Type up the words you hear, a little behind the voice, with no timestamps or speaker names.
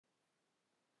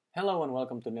Hello and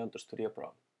welcome to Neonto Studio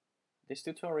Pro. This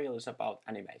tutorial is about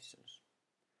animations.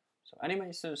 So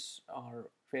animations are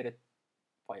created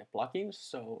via plugins,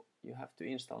 so you have to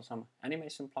install some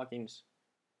animation plugins.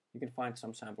 You can find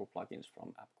some sample plugins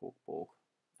from App Cookbook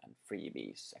and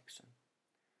freebies section.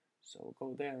 So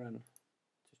go there and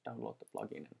just download the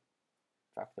plugin and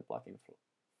drag the plugin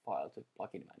file to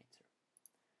plugin manager.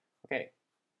 Okay,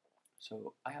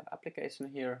 so I have application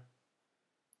here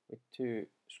with two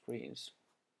screens.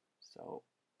 So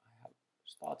I have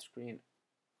start screen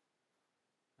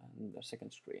and the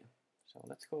second screen. So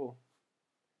let's go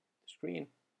to screen,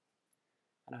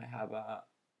 and I have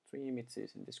three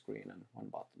images in the screen and one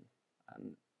button.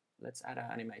 And let's add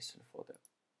an animation for the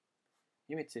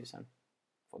images and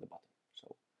for the button.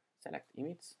 So select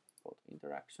image, go to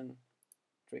interaction,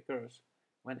 triggers,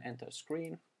 when enter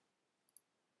screen.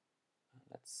 And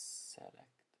let's select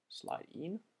slide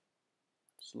in,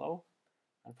 slow,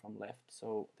 and from left,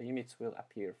 so the image will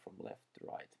appear from left to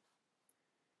right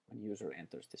when user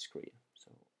enters the screen.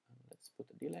 So let's put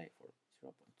a delay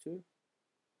for 0.2,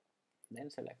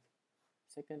 then select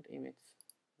second image.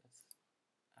 Let's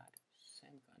add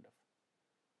same kind of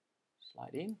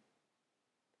slide in,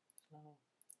 slow.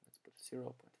 Let's put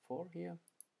 0.4 here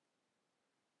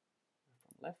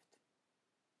from left,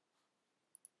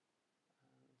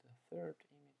 and the third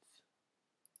image,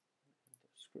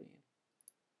 enter screen.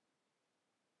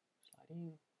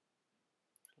 In,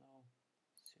 slow,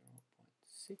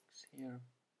 0.6 here,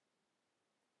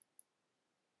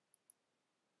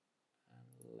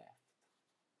 and left.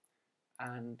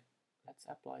 And let's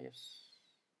apply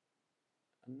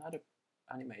another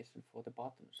animation for the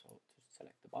button. So just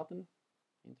select the button,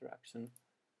 interaction,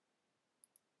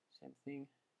 same thing,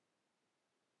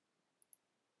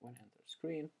 when enter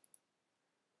screen,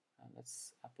 and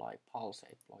let's apply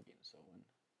pulsate plugin. So when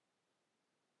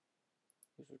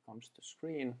user comes to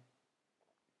screen,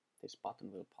 this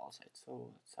button will pulsate.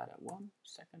 So let's add a 1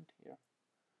 second here.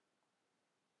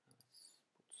 Let's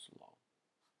put slow.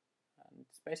 And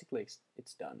it's basically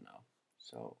it's done now.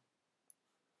 So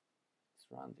let's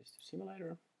run this to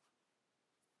simulator.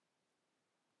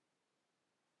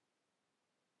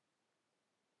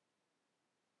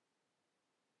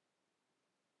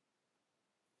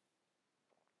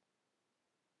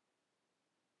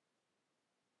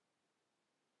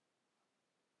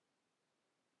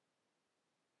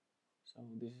 So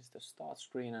this is the start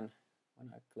screen, and when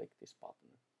I click this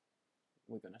button,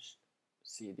 we're gonna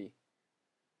see the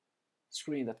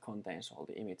screen that contains all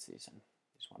the images and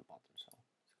this one button. So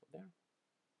let's go there,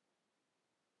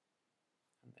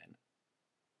 and then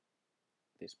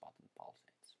this button pulsates.